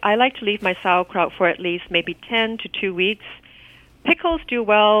sauerkraut. I like to leave my sauerkraut for at least maybe 10 to 2 weeks. Pickles do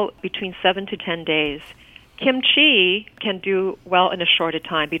well between 7 to 10 days. Kimchi can do well in a shorter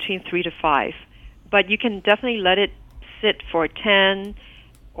time, between 3 to 5. But you can definitely let it sit for 10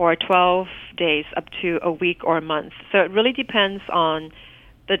 or 12 days, up to a week or a month. So it really depends on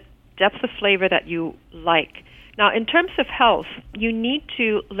the depth of flavor that you like. Now, in terms of health, you need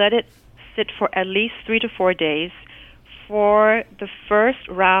to let it sit for at least 3 to 4 days for the first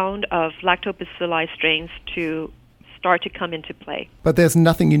round of lactobacilli strains to start to come into play. But there's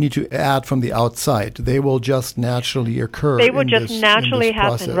nothing you need to add from the outside. They will just naturally occur. They will just naturally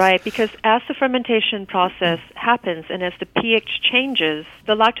happen, process. right? Because as the fermentation process happens and as the pH changes,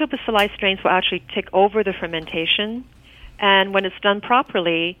 the lactobacilli strains will actually take over the fermentation. And when it's done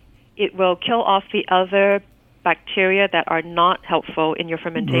properly, it will kill off the other bacteria that are not helpful in your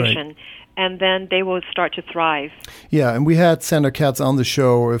fermentation. Right. And then they will start to thrive. Yeah, and we had Sandor Katz on the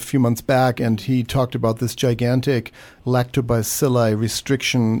show a few months back, and he talked about this gigantic lactobacilli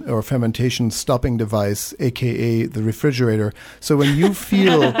restriction or fermentation stopping device, a.k.a. the refrigerator. So when you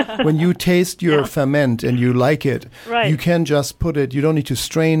feel, when you taste your ferment and you like it, you can just put it, you don't need to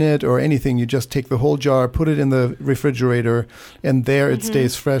strain it or anything. You just take the whole jar, put it in the refrigerator, and there it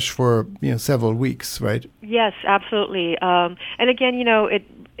stays fresh for several weeks, right? Yes, absolutely. And again,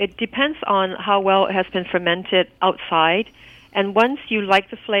 it depends on how well it has been fermented outside. And once you like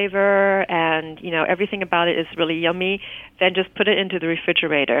the flavor and, everything about it is really yummy, then just put it into the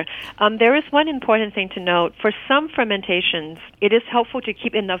refrigerator. There is one important thing to note. For some fermentations, it is helpful to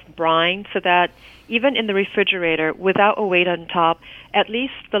keep enough brine so that even in the refrigerator, without a weight on top, at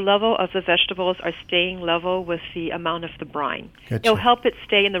least the level of the vegetables are staying level with the amount of the brine. Gotcha. It'll help it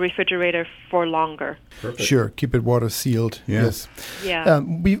stay in the refrigerator for longer. Perfect. Sure, keep it water sealed. Yeah. Yes. Yeah.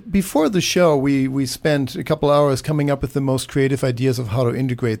 Before the show, we spent a couple hours coming up with the most creative ideas of how to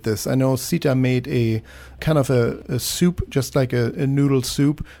integrate this. I know Sita made a kind of a soup, just like a noodle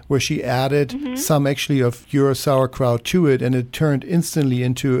soup, where she added some actually of your sauerkraut to it, and it turned instantly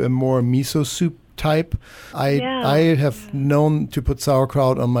into a more miso soup type. I have known to put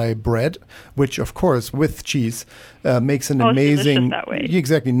sauerkraut on my bread, which of course with cheese makes an amazing, that way.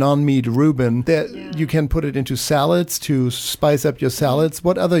 Exactly, non-meat Reuben. You can put it into salads to spice up your salads.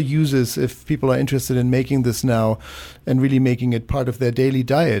 What other uses, if people are interested in making this now and really making it part of their daily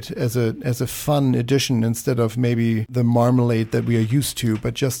diet as a fun addition instead of maybe the marmalade that we are used to,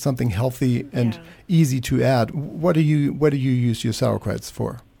 but just something healthy and easy to add? What do you use your sauerkrauts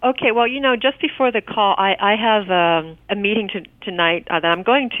for? Okay, well, just before the call, I have a meeting tonight that I'm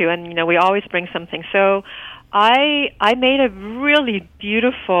going to, and, we always bring something. So I made a really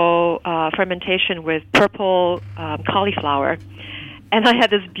beautiful fermentation with purple cauliflower. And I had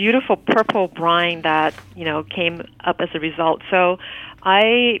this beautiful purple brine that, came up as a result. So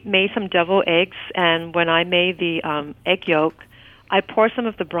I made some devil eggs, and when I made the egg yolk, I poured some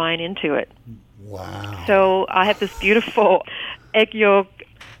of the brine into it. Wow. So I have this beautiful egg yolk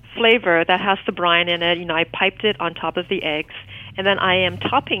flavor that has the brine in it. I piped it on top of the eggs, and then I am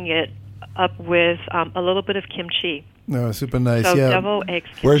topping it up with a little bit of kimchi. No, super nice. So yeah. devil eggs.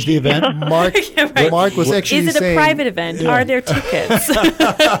 Kimchi. Where's the event? Mark, Mark was actually Is it saying, a private event? Are there tickets?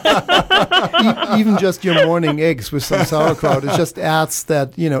 even just your morning eggs with some sauerkraut, it just adds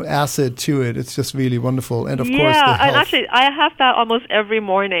that, acid to it. It's just really wonderful. And of course, the health. And actually, I have that almost every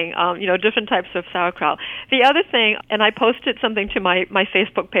morning, different types of sauerkraut. The other thing, and I posted something to my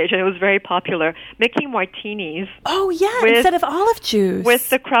Facebook page, and it was very popular, making martinis. Oh, yeah, instead of olive juice. With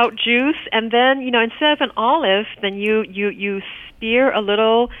the kraut juice, and then, instead of an olive, then you spear a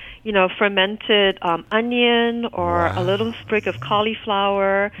little, fermented onion or a little sprig of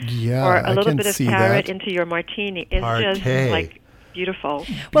cauliflower or a little bit of carrot into your martini. It's just like beautiful.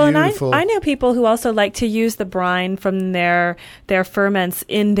 Well, and I know people who also like to use the brine from their ferments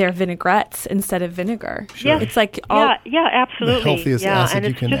in their vinaigrettes instead of vinegar. Sure. It's like absolutely. The healthiest acid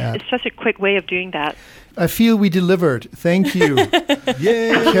you can add. It's such a quick way of doing that. I feel we delivered. Thank you.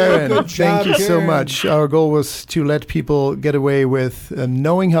 Yeah, Karen, thank you so much. Our goal was to let people get away with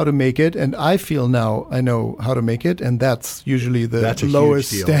knowing how to make it, and I feel now I know how to make it, and that's usually the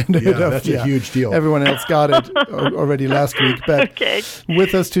lowest standard. That's a huge deal. Everyone else got it already last week. But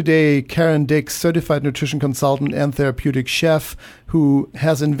with us today, Karen Dix, certified nutrition consultant and therapeutic chef, who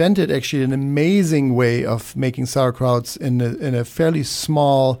has invented actually an amazing way of making sauerkrauts in a fairly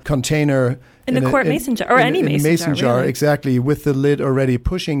small container. In a quart mason jar, or any mason jar. Really. Exactly, with the lid already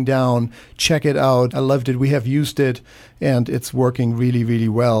pushing down. Check it out. I loved it. We have used it, and it's working really, really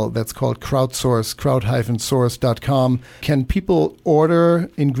well. That's called Crowdsource, crowd-source.com. Can people order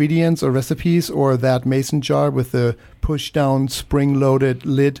ingredients or recipes or that mason jar with the push-down, spring-loaded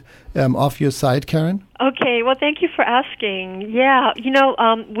lid off your site, Karen? Okay, well, thank you for asking. Yeah,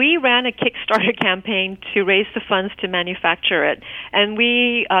 we ran a Kickstarter campaign to raise the funds to manufacture it. And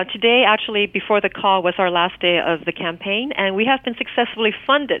we, today, actually, before the call, was our last day of the campaign, and we have been successfully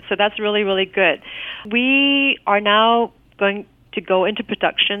funded, so that's really, really good. We are now going to go into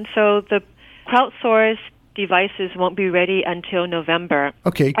production, so the crowdsourced devices won't be ready until November.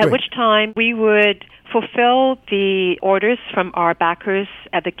 Okay, great. At which time we would fulfill the orders from our backers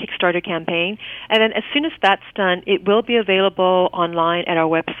at the Kickstarter campaign. And then as soon as that's done, it will be available online at our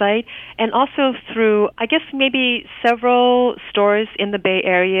website and also through, I guess, maybe several stores in the Bay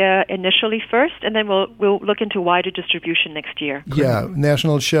Area initially first, and then we'll look into wider distribution next year. Yeah,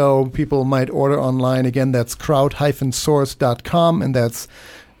 national show. People might order online. Again, that's crowd-source.com, and that's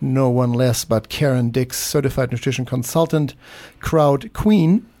no one less but Karen Dix, certified nutrition consultant, Crowd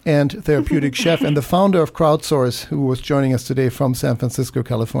Queen, and therapeutic chef, and the founder of Crowdsource, who was joining us today from San Francisco,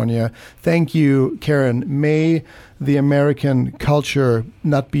 California. Thank you, Karen. May the American culture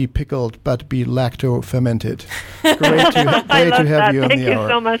not be pickled, but be lacto-fermented. Great to have you on the hour. Thank you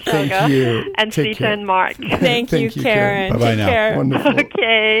so much, Thank Olga. you. And Sita and Mark. Thank you, Karen. Bye-bye now. Care. Wonderful.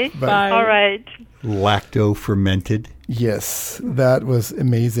 Okay. Bye. All right. Lacto-fermented. Yes, that was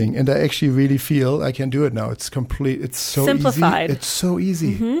amazing. And I actually really feel I can do it now. It's complete. It's so simplified. easy. It's so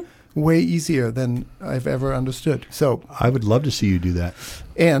easy. Mm-hmm. Way easier than I've ever understood. So I would love to see you do that.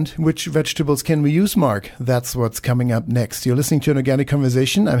 And which vegetables can we use, Mark? That's what's coming up next. You're listening to An Organic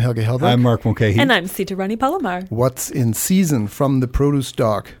Conversation. I'm Helge Hellberg. I'm Mark Mulcahy. And I'm Sita Rani Palomar. What's in season from the produce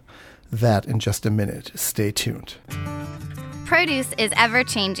doc? That in just a minute. Stay tuned. Produce is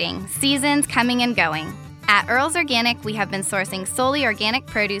ever-changing, seasons coming and going. At Earl's Organic, we have been sourcing solely organic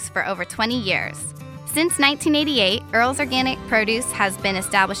produce for over 20 years. Since 1988, Earl's Organic Produce has been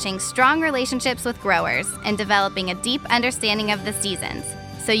establishing strong relationships with growers and developing a deep understanding of the seasons,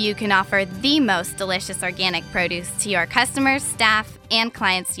 so you can offer the most delicious organic produce to your customers, staff, and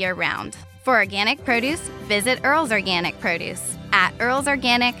clients year-round. For organic produce, visit Earl's Organic Produce at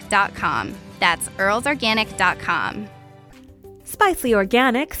earlsorganic.com. That's earlsorganic.com. Spicely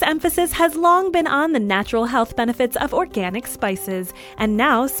Organic's emphasis has long been on the natural health benefits of organic spices, and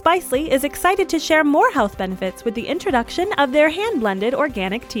now Spicely is excited to share more health benefits with the introduction of their hand-blended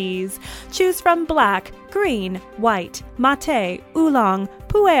organic teas. Choose from black, green, white, mate, oolong,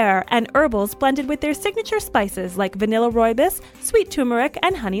 pu'er, and herbals blended with their signature spices like vanilla rooibos, sweet turmeric,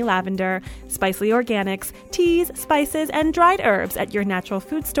 and honey lavender. Spicely Organics, teas, spices, and dried herbs at your natural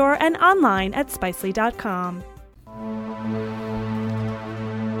food store and online at spicely.com.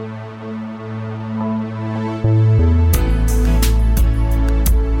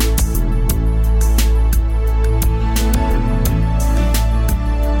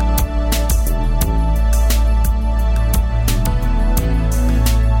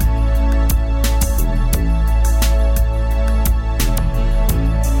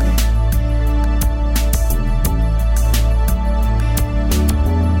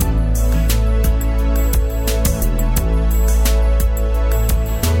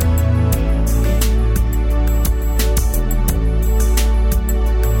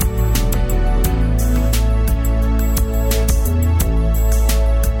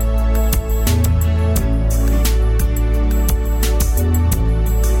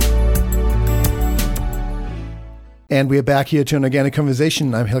 And we are back here to an organic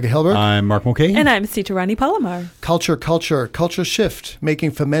conversation. I'm Helge Hellberg. I'm Mark Mulcahy. And I'm Sita Rani Palomar. Culture shift,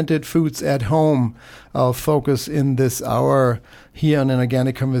 making fermented foods at home. Our focus in this hour here on an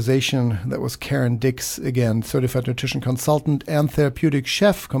organic conversation. That was Karen Dix again, certified nutrition consultant and therapeutic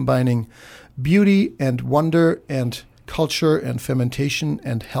chef, combining beauty and wonder and culture and fermentation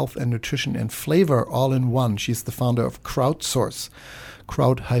and health and nutrition and flavor all in one. She's the founder of Crowdsource.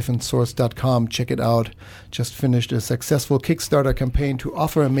 crowd-source.com. Check it out. Just finished a successful Kickstarter campaign to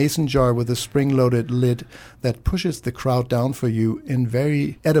offer a mason jar with a spring-loaded lid that pushes the crowd down for you in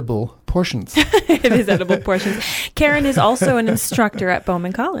very edible portions. It is edible portions. Karen is also an instructor at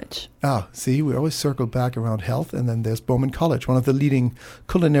Bowman College. Ah, see, we always circle back around health, and then there's Bowman College, one of the leading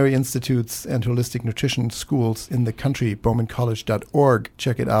culinary institutes and holistic nutrition schools in the country, bowmancollege.org.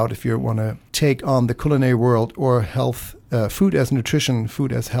 Check it out if you want to take on the culinary world or health, food as nutrition,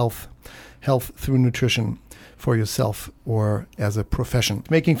 food as health, health through nutrition for yourself or as a profession.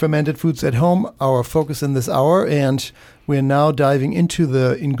 Making fermented foods at home, our focus in this hour, and we're now diving into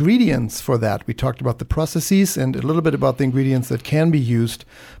the ingredients for that. We talked about the processes and a little bit about the ingredients that can be used,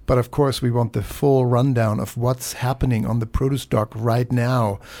 but of course we want the full rundown of what's happening on the produce dock right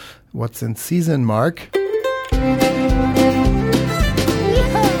now. What's in season, Mark?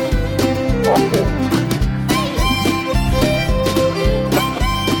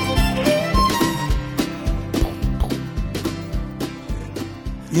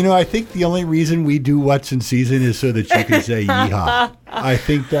 You know, I think the only reason we do what's in season is so that you can say yeehaw. I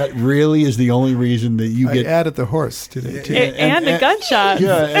think that really is the only reason that you get... I added the horse today, too. And the gunshot.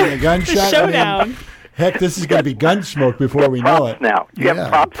 Yeah, and the gunshot. Showdown. I mean, heck, this is going to be Gunsmoke before we know it. Now, you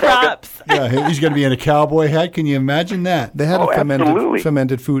have props. Yeah, he's going to be in a cowboy hat. Can you imagine that? They had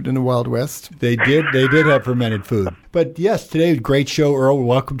fermented food in the Wild West. They did have fermented food. But yes, today, great show, Earl.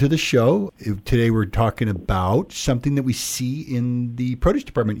 Welcome to the show. Today we're talking about something that we see in the produce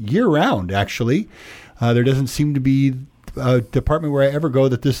department year-round, actually. There doesn't seem to be a department where I ever go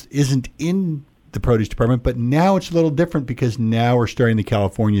that this isn't in the produce department, but now it's a little different because now we're starting the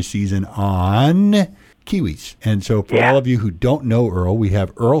California season on kiwis. And so for all of you who don't know Earl, we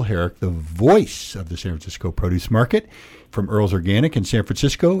have Earl Herrick, the voice of the San Francisco produce market from Earl's Organic in San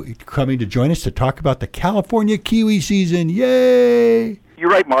Francisco, coming to join us to talk about the California kiwi season. Yay! You're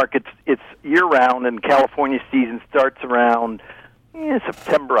right, Mark. It's year-round, and California season starts around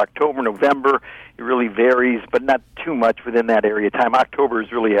September, October, November. It really varies, but not too much within that area of time. October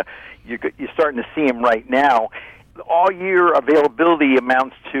is really you're starting to see them right now. All year availability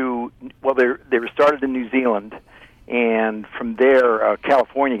amounts to, well, they were started in New Zealand, and from there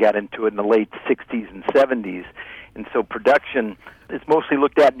California got into it in the late 60s and 70s. And so production is mostly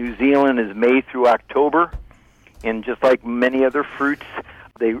looked at in New Zealand as May through October. And just like many other fruits,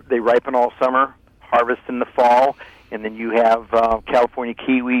 they ripen all summer, harvest in the fall, and then you have California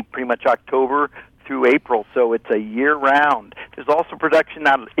kiwi pretty much October through April. So it's a year-round. There's also production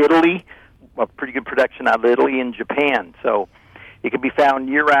out of Italy, a pretty good production out of Italy and Japan. So it can be found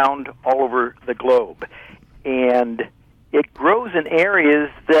year-round all over the globe. And it grows in areas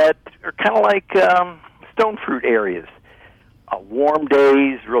that are kind of like stone fruit areas. Warm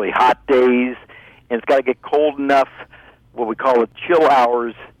days, really hot days, and it's got to get cold enough, what we call chill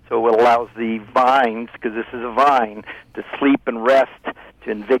hours, so it allows the vines, because this is a vine, to sleep and rest,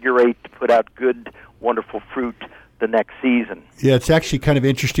 to invigorate, to put out good, wonderful fruit the next season. Yeah, it's actually kind of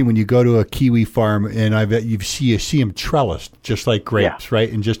interesting when you go to a kiwi farm and you see them trellised, just like grapes,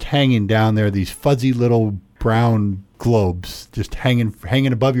 right? And just hanging down there, these fuzzy little brown globes just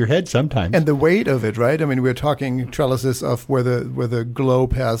hanging above your head sometimes. And the weight of it, right? I mean, we're talking trellises of where the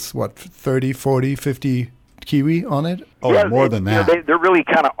globe has, 30, 40, 50 kiwi on it? Oh, yeah, more than that. They're really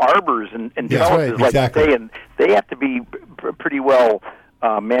kind of arbors and trellises, like exactly. you say, and they have to be pretty well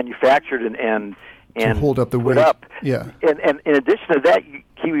manufactured and to hold up the weight. Up. Yeah. And in addition to that,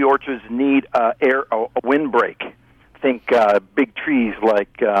 kiwi orchards need a windbreak. Think big trees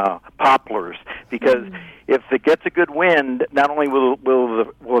like poplars, because if it gets a good wind, not only will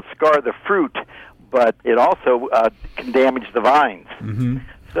it scar the fruit, but it also can damage the vines. Mm-hmm.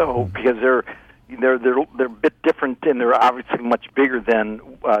 So because they're a bit different, and they're obviously much bigger than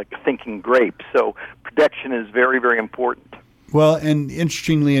thinking grapes. So protection is very, very important. Well, and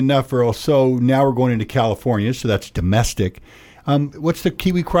interestingly enough, Earl, so now we're going into California, so that's domestic. What's the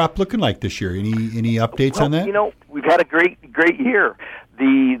kiwi crop looking like this year? Any updates on that? You know, we've had a great year.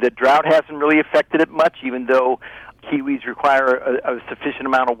 The drought hasn't really affected it much, even though kiwis require a sufficient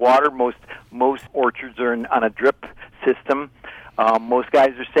amount of water. Most orchards are on a drip system. Most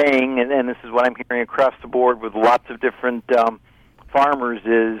guys are saying, and this is what I'm hearing across the board with lots of different farmers,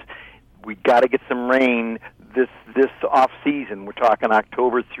 is we got to get some rain this off season. We're talking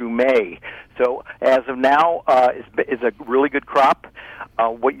October through May. So as of now, is a really good crop.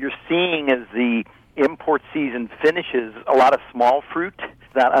 What you're seeing as the import season finishes, a lot of small fruit.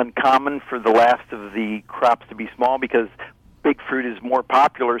 It's not uncommon for the last of the crops to be small because big fruit is more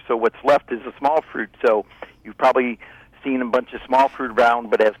popular. So what's left is the small fruit. So you've probably seen a bunch of small fruit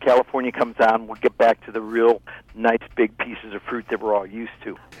around, but as California comes on, we'll get back to the real nice big pieces of fruit that we're all used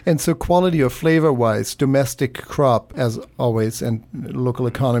to. And so quality or flavor-wise, domestic crop, as always, and local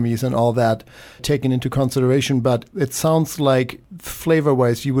economies and all that taken into consideration, but it sounds like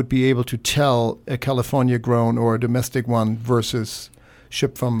flavor-wise you would be able to tell a California-grown or a domestic one versus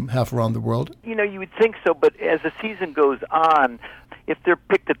shipped from half around the world? You know, you would think so, but as the season goes on, if they're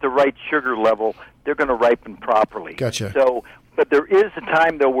picked at the right sugar level, they're going to ripen properly. Gotcha. So, but there is a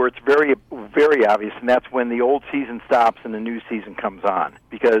time, though, where it's very, very obvious, and that's when the old season stops and the new season comes on.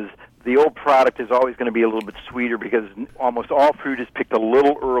 Because the old product is always going to be a little bit sweeter because almost all fruit is picked a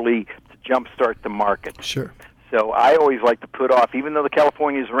little early to jumpstart the market. Sure. So I always like to put off, even though the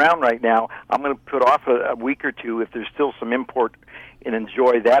California is around right now, I'm going to put off a week or two if there's still some import and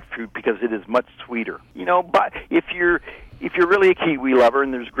enjoy that fruit because it is much sweeter. You know, but if you're really a kiwi lover,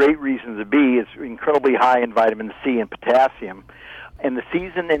 and there's great reasons to be, it's incredibly high in vitamin C and potassium, and the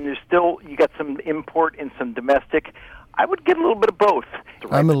season, and you got some import and some domestic, I would get a little bit of both.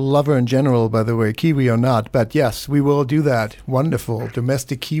 I'm a lover in general, by the way, kiwi or not, but yes, we will do that. Wonderful.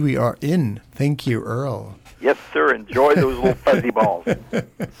 Domestic kiwi are in. Thank you, Earl. Yes, sir. Enjoy those little fuzzy balls.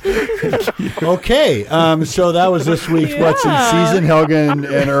 Okay, so that was this week's What's in Season. Helga and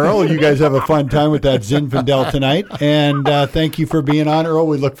Earl, you guys have a fun time with that Zinfandel tonight. And thank you for being on, Earl.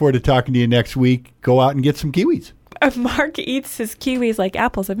 We look forward to talking to you next week. Go out and get some kiwis. Mark eats his kiwis like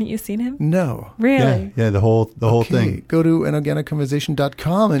apples. Haven't you seen him? No. Really? Yeah, the whole thing. Go to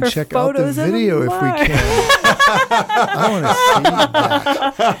anorganicconversation.com and check out the video if we can. I want to see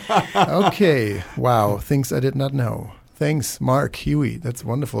that. Okay. Wow. Things I did not know. Thanks, Mark Huey. That's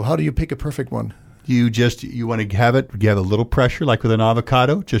wonderful. How do you pick a perfect one? You want to have a little pressure, like with an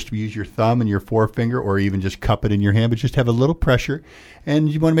avocado. Just use your thumb and your forefinger, or even just cup it in your hand, but just have a little pressure. And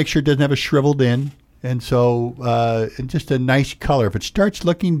you want to make sure it doesn't have a shriveled end. And so just a nice color. If it starts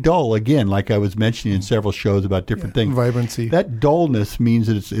looking dull, again, like I was mentioning in several shows about different things. Vibrancy. That dullness means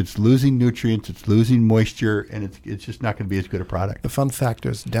that it's losing nutrients, it's losing moisture, and it's just not going to be as good a product. The fun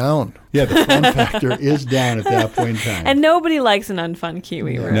factor's down. Yeah, the fun factor is down at that point in time. And nobody likes an unfun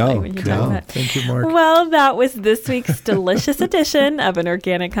kiwi, really, when you talk about. Thank you, Mark. Well, that was this week's delicious edition of An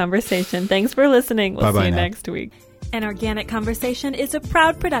Organic Conversation. Thanks for listening. We'll see you next week. An Organic Conversation is a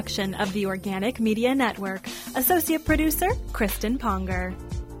proud production of the Organic Media Network. Associate producer, Kristen Ponger.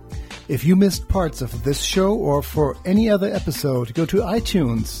 If you missed parts of this show or for any other episode, go to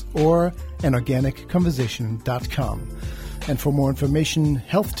iTunes or anorganicconversation.com. And for more information,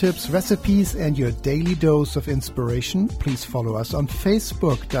 health tips, recipes, and your daily dose of inspiration, please follow us on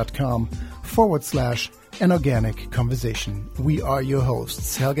facebook.com/An Organic Conversation. We are your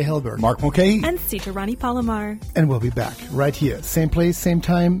hosts, Helga Hellberg, Mark Mulcahy, and Sita Rani Palomar. And we'll be back right here, same place, same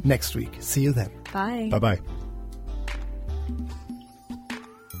time, next week. See you then. Bye. Bye-bye.